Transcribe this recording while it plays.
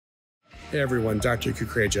Hey everyone, Dr.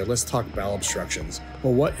 Kukreja. Let's talk bowel obstructions.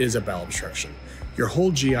 Well, what is a bowel obstruction? Your whole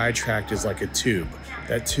GI tract is like a tube.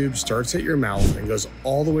 That tube starts at your mouth and goes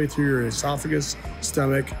all the way through your esophagus,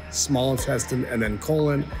 stomach, small intestine, and then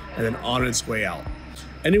colon, and then on its way out.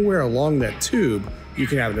 Anywhere along that tube, you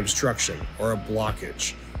can have an obstruction or a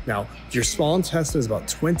blockage. Now, your small intestine is about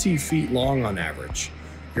 20 feet long on average.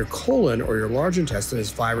 Your colon or your large intestine is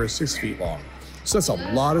 5 or 6 feet long. So that's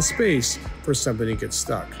a lot of space for something to get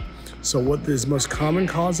stuck. So what is the most common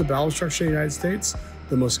cause of bowel obstruction in the United States?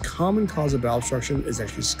 The most common cause of bowel obstruction is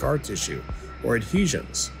actually scar tissue or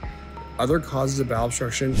adhesions. Other causes of bowel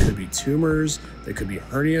obstruction could be tumors, they could be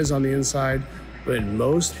hernias on the inside, but in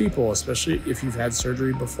most people, especially if you've had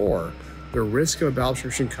surgery before, the risk of a bowel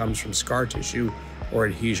obstruction comes from scar tissue or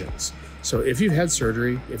adhesions. So if you've had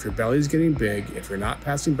surgery, if your belly is getting big, if you're not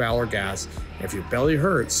passing bowel or gas, if your belly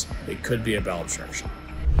hurts, it could be a bowel obstruction.